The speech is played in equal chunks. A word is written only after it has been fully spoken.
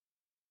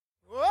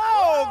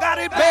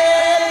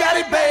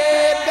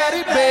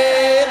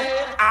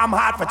I'm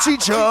hot for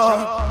teacher.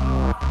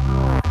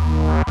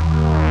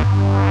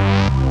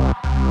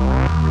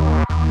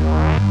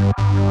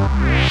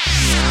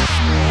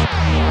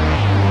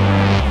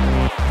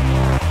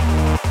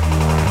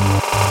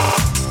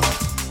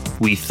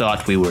 We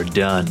thought we were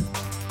done.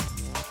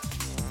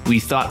 We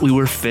thought we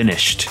were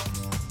finished.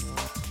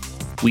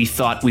 We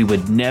thought we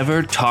would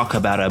never talk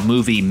about a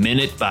movie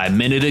minute by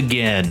minute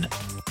again.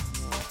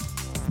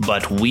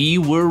 But we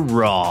were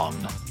wrong.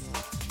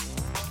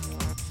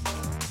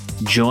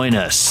 Join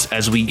us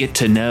as we get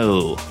to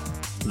know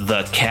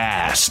the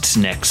cast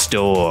next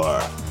door.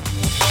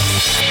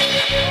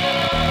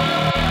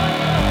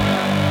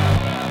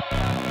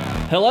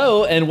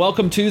 Hello, and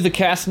welcome to The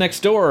Cast Next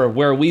Door,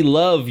 where we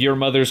love your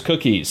mother's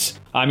cookies.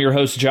 I'm your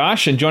host,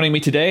 Josh, and joining me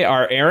today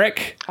are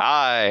Eric.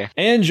 Hi.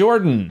 And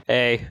Jordan.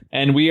 Hey.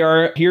 And we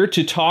are here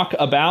to talk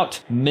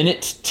about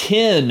minute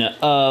 10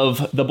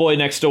 of The Boy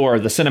Next Door,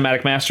 the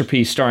cinematic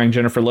masterpiece starring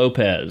Jennifer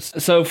Lopez.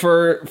 So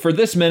for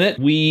this minute,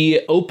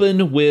 we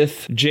open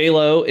with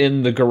J-Lo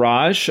in the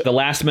garage. The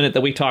last minute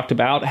that we talked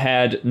about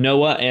had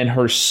Noah and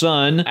her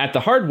son at the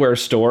hardware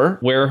store,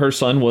 where her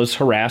son was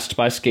harassed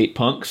by skate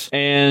punks.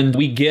 And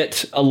we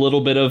get a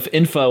little bit of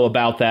info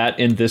about that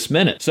in this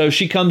minute. So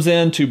she comes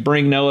in to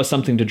bring Noah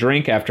something to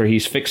drink after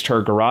he's fixed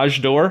her garage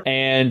door,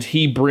 and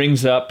he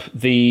brings up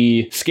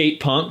the skate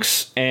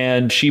punks,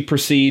 and she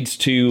proceeds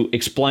to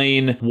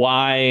explain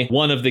why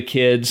one of the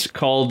kids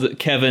called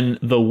Kevin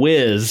the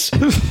Wiz.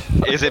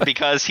 Is it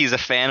because he's a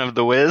fan of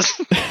The Wiz?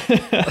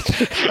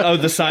 Oh,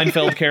 the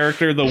Seinfeld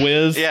character, the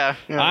Wiz? Yeah.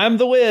 I'm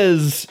the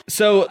Wiz.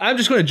 So I'm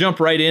just going to jump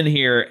right in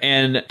here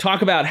and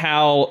talk about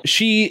how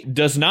she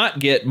does not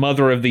get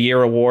Mother of the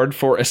Year award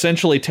for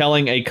essentially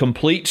telling a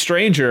complete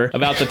stranger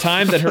about the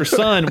time that her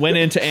son went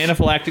into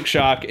anaphylactic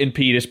shock and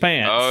peed his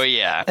pants. Oh,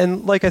 yeah.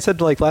 And like I said,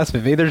 last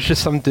minute, maybe there's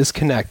just some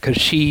disconnect because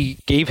she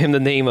gave him the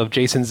name of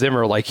Jason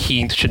Zimmer, like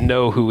he should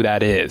know who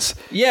that is.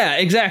 Yeah,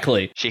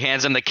 exactly. She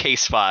hands him the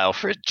case file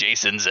for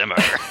Jason Zimmer.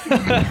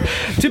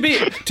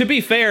 To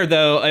be fair,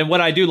 though, and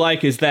what I do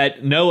like is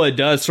that Noah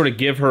does sort of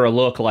give her a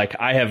look like,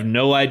 I have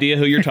no idea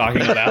who you're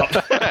talking about.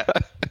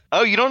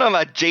 Oh, you don't know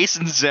about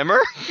Jason Zimmer?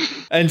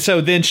 And so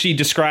then she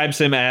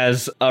describes him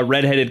as a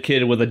redheaded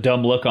kid with a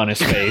dumb look on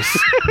his face.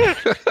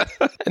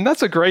 And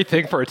that's a great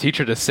thing for a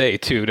teacher to say,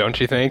 too, don't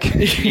you think?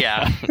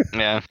 Yeah.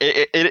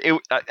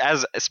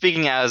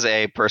 Speaking as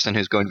a person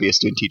who's going to be a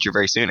student teacher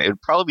very soon, it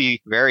would probably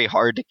be very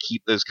hard to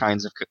keep those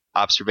kinds of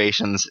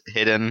observations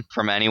hidden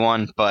from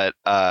anyone, but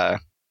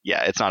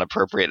yeah, it's not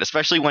appropriate,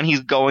 especially when he's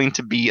going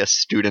to be a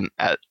student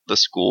at the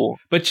school.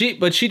 But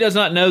she does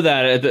not know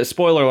that.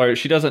 Spoiler alert,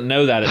 she doesn't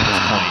know that at this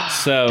point.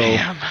 So,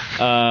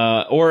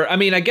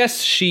 I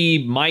guess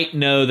she might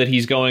know that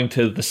he's going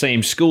to the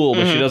same school,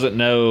 but she doesn't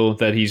know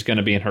that he's going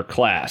to be in her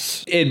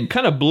class. It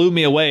kind of blew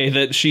me away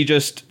that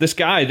this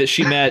guy that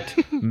she met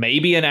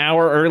maybe an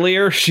hour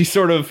earlier, she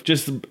sort of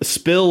just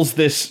spills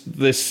this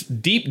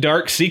deep,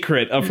 dark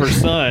secret of her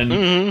son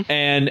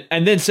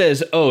and then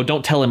says, "Oh,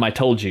 don't tell him I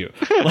told you."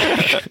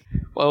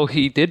 Well,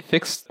 he did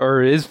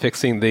is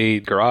fixing the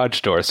garage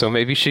door, so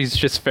maybe she's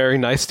just very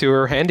nice to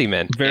her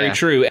handyman. Very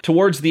true.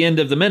 Towards the end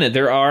of the minute,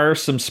 there are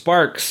some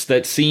sparks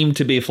that seem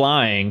to be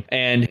flying,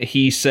 and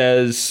he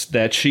says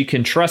that she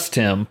can trust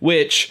him,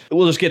 which,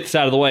 we'll just get this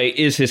out of the way,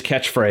 is his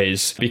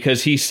catchphrase,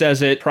 because he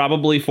says it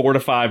probably 4 to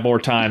 5 more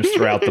times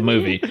throughout the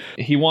movie.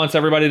 He wants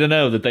everybody to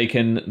know that they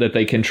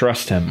can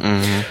trust him.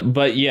 Mm-hmm.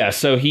 But yeah,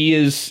 so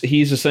he's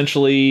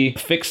essentially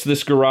fixed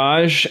this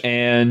garage,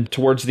 and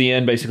towards the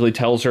end basically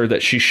tells her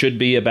that she should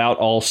be about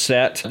all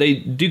set. They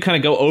do kind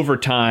of go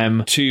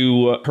overtime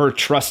to her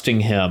trusting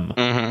him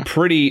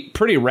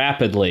pretty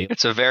rapidly.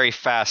 It's a very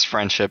fast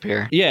friendship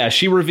here. Yeah,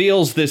 she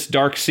reveals this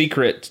dark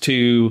secret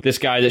to this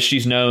guy that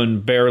she's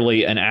known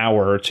barely an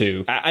hour or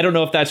two. I don't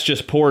know if that's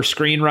just poor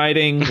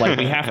screenwriting. Like,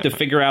 we have to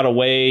figure out a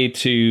way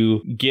to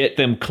get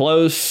them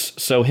close,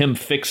 so him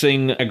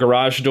fixing a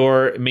garage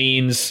door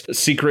means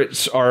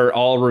secrets are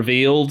all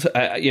revealed.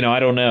 I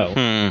don't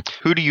know.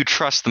 Who do you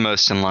trust the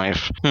most in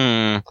life?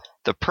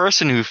 The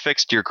person who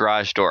fixed your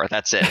garage door.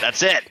 That's it.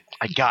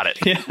 I got it.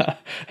 Yeah.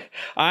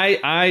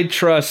 I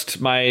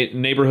trust my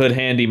neighborhood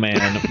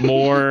handyman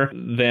more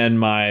than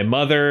my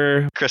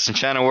mother. Kristen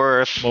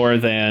Chenoweth. More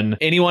than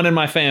anyone in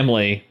my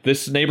family.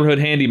 This neighborhood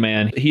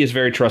handyman, he is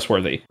very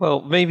trustworthy.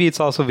 Well, maybe it's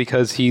also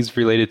because he's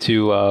related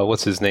to,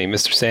 what's his name?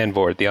 Mr.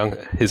 Sanford,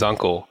 his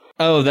uncle.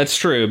 Oh, that's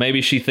true.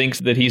 Maybe she thinks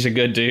that he's a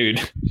good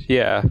dude.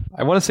 Yeah.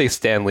 I want to say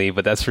Stanley,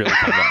 but that's really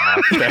kind of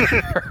off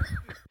there.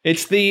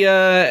 It's the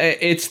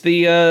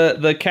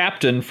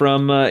captain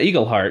from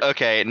Eagleheart.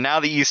 Okay,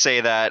 now that you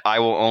say that, I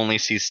will only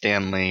see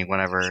Stan Lee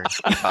whenever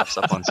he pops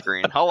up on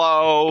screen.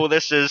 Hello,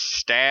 this is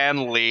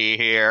Stan Lee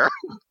here,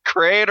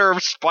 creator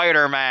of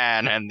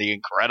Spider-Man and the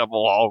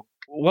Incredible Hulk.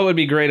 What would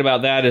be great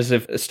about that is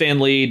if Stan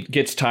Lee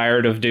gets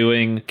tired of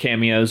doing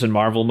cameos in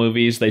Marvel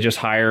movies, they just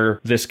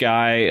hire this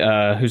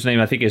guy, whose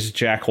name I think is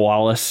Jack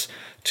Wallace,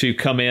 to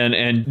come in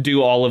and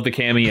do all of the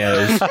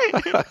cameos.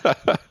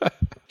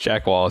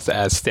 Jack Wallace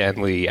as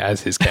Stan Lee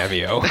as his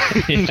cameo.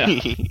 Yeah.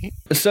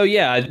 So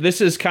yeah,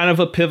 this is kind of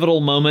a pivotal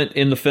moment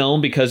in the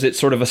film because it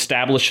sort of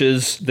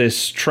establishes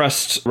this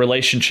trust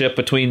relationship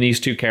between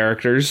these two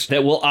characters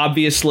that will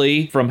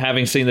obviously, from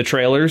having seen the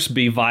trailers,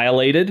 be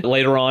violated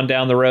later on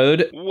down the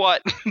road.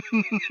 What?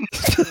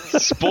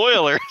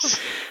 Spoilers.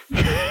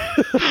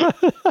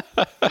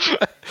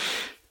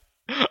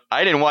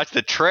 I didn't watch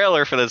the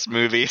trailer for this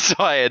movie, so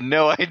I had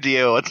no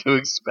idea what to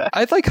expect.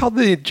 I like how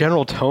the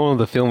general tone of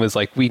the film is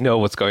like, we know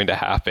what's going to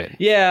happen.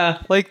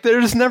 Yeah. Like,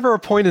 there's never a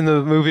point in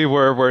the movie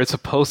where it's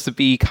supposed to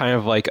be kind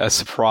of like a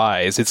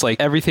surprise. It's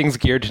like everything's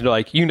geared to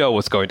like, you know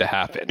what's going to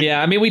happen.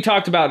 Yeah, I mean, we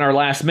talked about in our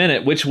last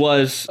minute, which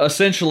was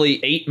essentially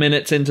 8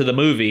 minutes into the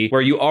movie,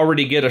 where you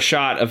already get a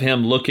shot of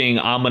him looking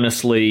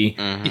ominously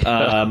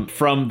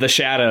from the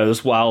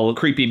shadows while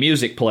creepy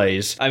music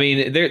plays. I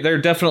mean,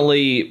 they're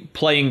definitely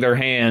playing their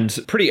hand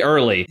pretty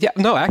early. Yeah,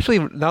 no, actually,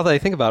 now that I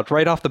think about it,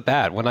 right off the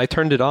bat, when I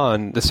turned it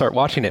on to start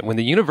watching it, when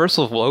the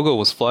Universal logo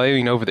was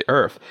flying over the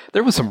Earth,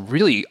 there was some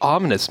really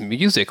ominous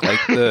music, like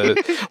the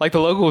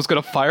logo was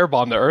going to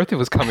firebomb the Earth it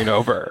was coming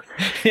over.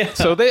 Yeah.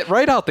 So they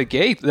right out the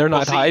gate, they're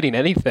not hiding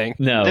anything.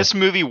 No. This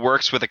movie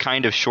works with a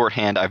kind of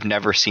shorthand I've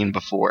never seen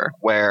before,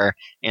 where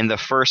in the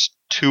first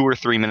 2 or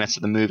 3 minutes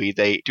of the movie,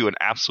 they do an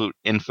absolute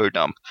info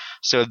dump.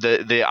 So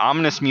the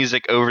ominous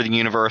music over the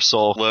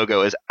Universal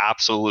logo is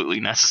absolutely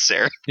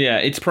necessary. Yeah,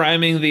 it's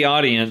priming the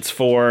audience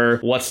for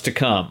what's to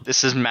come.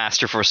 This is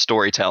masterful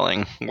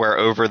storytelling, where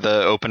over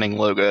the opening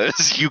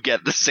logos, you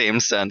get the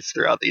same sense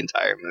throughout the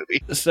entire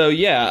movie. So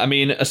yeah, I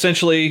mean,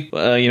 essentially,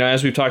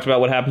 as we've talked about,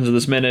 what happens in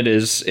this minute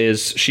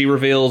is she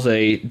reveals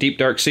a deep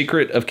dark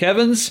secret of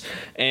Kevin's,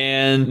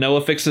 and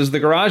Noah fixes the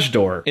garage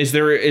door. Is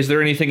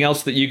there anything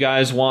else that you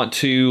guys want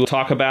to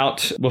talk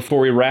about before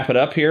we wrap it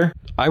up here?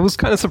 I was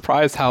kind of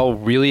surprised how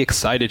really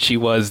excited she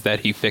was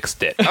that he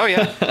fixed it. Oh,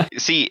 yeah.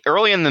 See,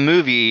 early in the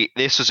movie,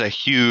 this was a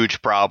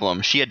huge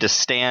problem. She had to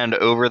stand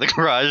over the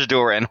garage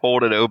door and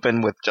hold it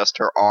open with just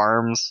her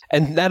arms.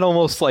 And that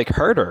almost, like,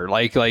 hurt her.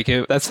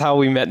 That's how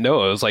we met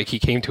Noah. It was like he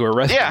came to her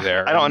rescue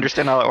there. I don't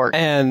understand how that works.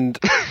 And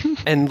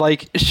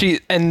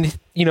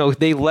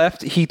they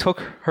left, he took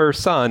her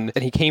son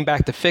and he came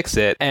back to fix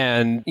it,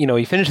 and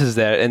he finishes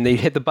that and they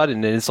hit the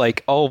button and it's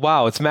like, oh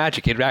wow, it's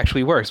magic, it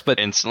actually works. But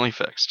instantly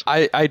fixed.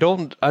 I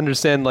don't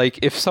understand, like,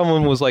 if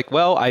someone was like,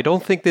 well, I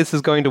don't think this is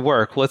going to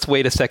work, let's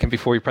wait a second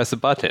before we press the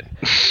button.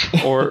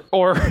 or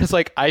it's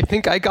like, I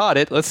think I got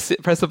it, let's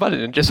press the button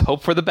and just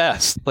hope for the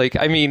best. Like,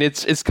 I mean,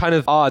 it's kind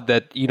of odd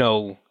that,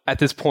 at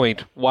this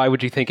point, why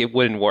would you think it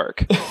wouldn't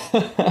work?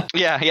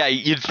 Yeah,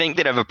 you'd think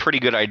they'd have a pretty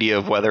good idea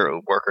of whether it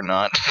would work or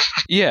not.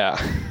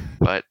 Yeah.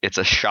 But it's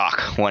a shock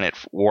when it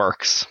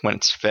works, when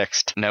it's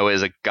fixed. Noah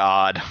is a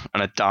god, an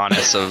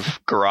Adonis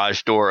of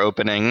garage door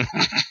opening.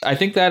 I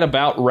think that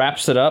about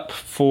wraps it up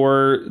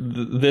for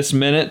this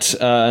minute,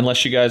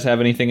 unless you guys have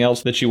anything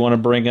else that you want to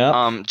bring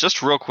up.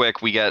 Just real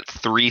quick, we get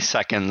 3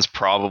 seconds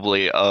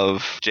probably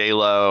of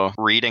J-Lo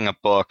reading a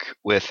book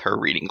with her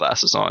reading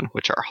glasses on,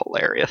 which are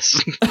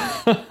hilarious.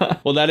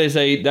 Well, that's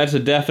a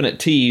definite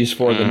tease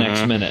for the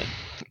next minute.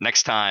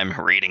 Next time,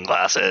 reading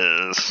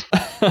glasses.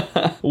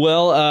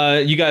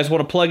 Well, you guys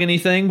want to plug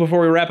anything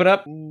before we wrap it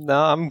up?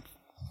 No,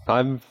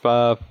 I'm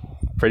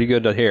pretty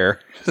good here.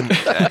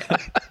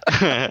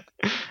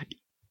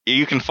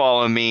 You can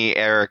follow me,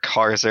 Eric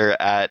Harzer,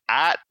 at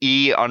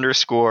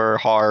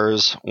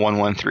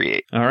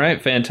 @E_Hars1138. All right,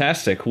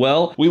 fantastic.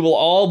 Well, we will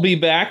all be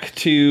back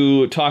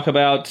to talk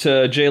about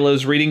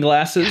J-Lo's reading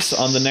glasses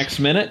on the next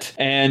minute,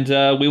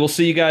 and we will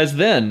see you guys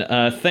then.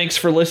 Thanks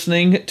for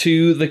listening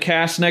to The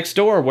Cast Next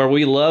Door, where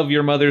we love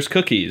your mother's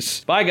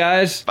cookies. Bye,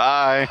 guys.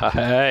 Bye.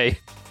 Hey.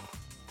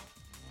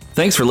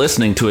 Thanks for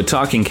listening to A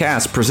Talking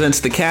Cast presents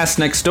The Cast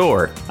Next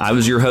Door. I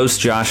was your host,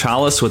 Josh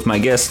Hollis, with my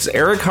guests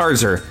Eric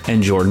Harzer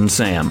and Jordan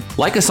Sam.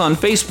 Like us on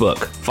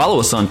Facebook,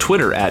 follow us on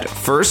Twitter at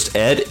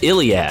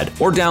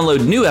FirstEdIliad, or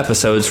download new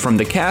episodes from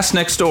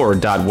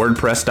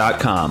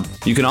thecastnextdoor.wordpress.com.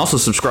 You can also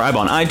subscribe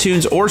on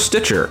iTunes or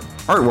Stitcher.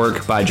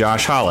 Artwork by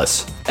Josh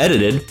Hollis.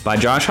 Edited by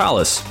Josh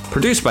Hollis.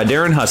 Produced by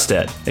Darren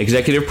Husted.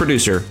 Executive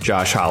producer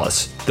Josh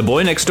Hollis. The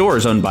Boy Next Door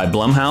is owned by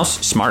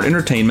Blumhouse, Smart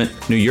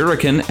Entertainment, New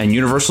Hurricane, and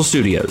Universal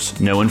Studios.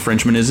 No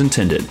infringement is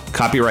intended.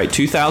 Copyright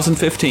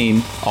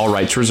 2015. All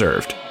rights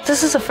reserved.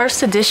 This is a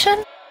first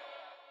edition?